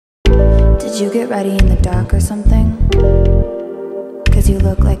Did you get ready in the dark or something? 'Cause you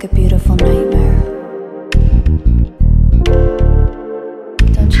look like a beautiful nightmare.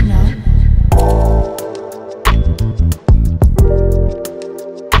 Don't you know?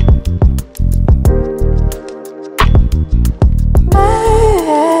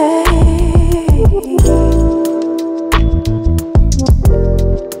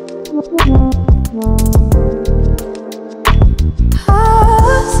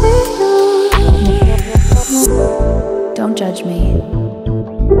 Don't judge me.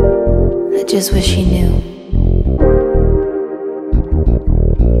 I just wish you knew.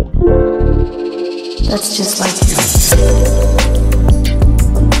 That's just like you.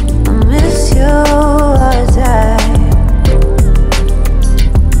 I miss you all the time.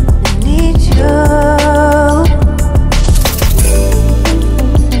 I need you.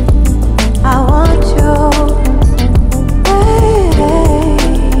 I want you.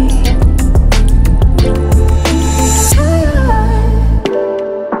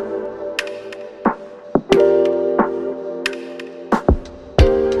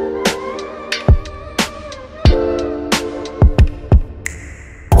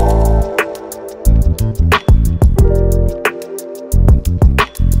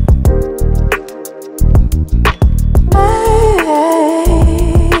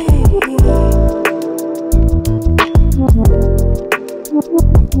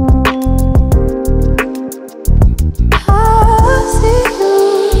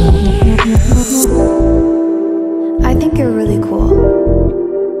 I think you're really cool.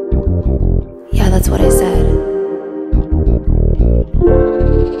 Yeah, that's what I said.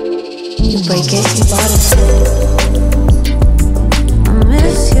 You break it, you bought it. I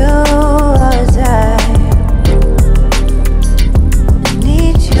miss you all the time. I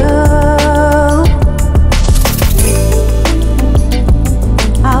need you.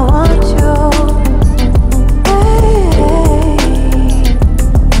 I want you.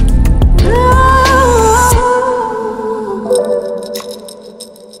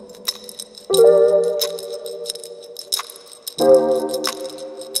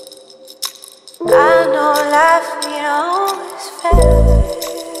 I know life ain't always fair.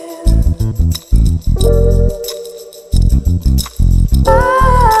 I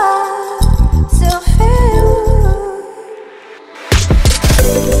still feel.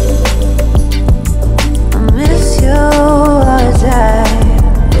 I miss you all the time.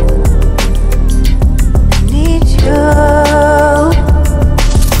 I need you.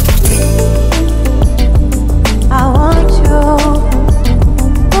 I want you.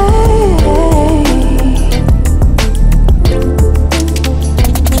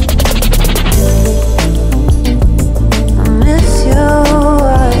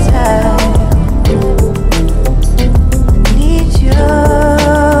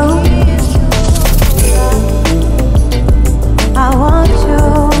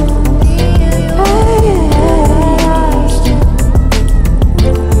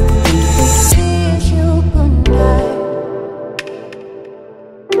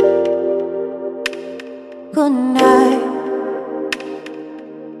 Good night.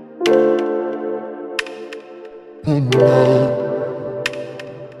 Good night.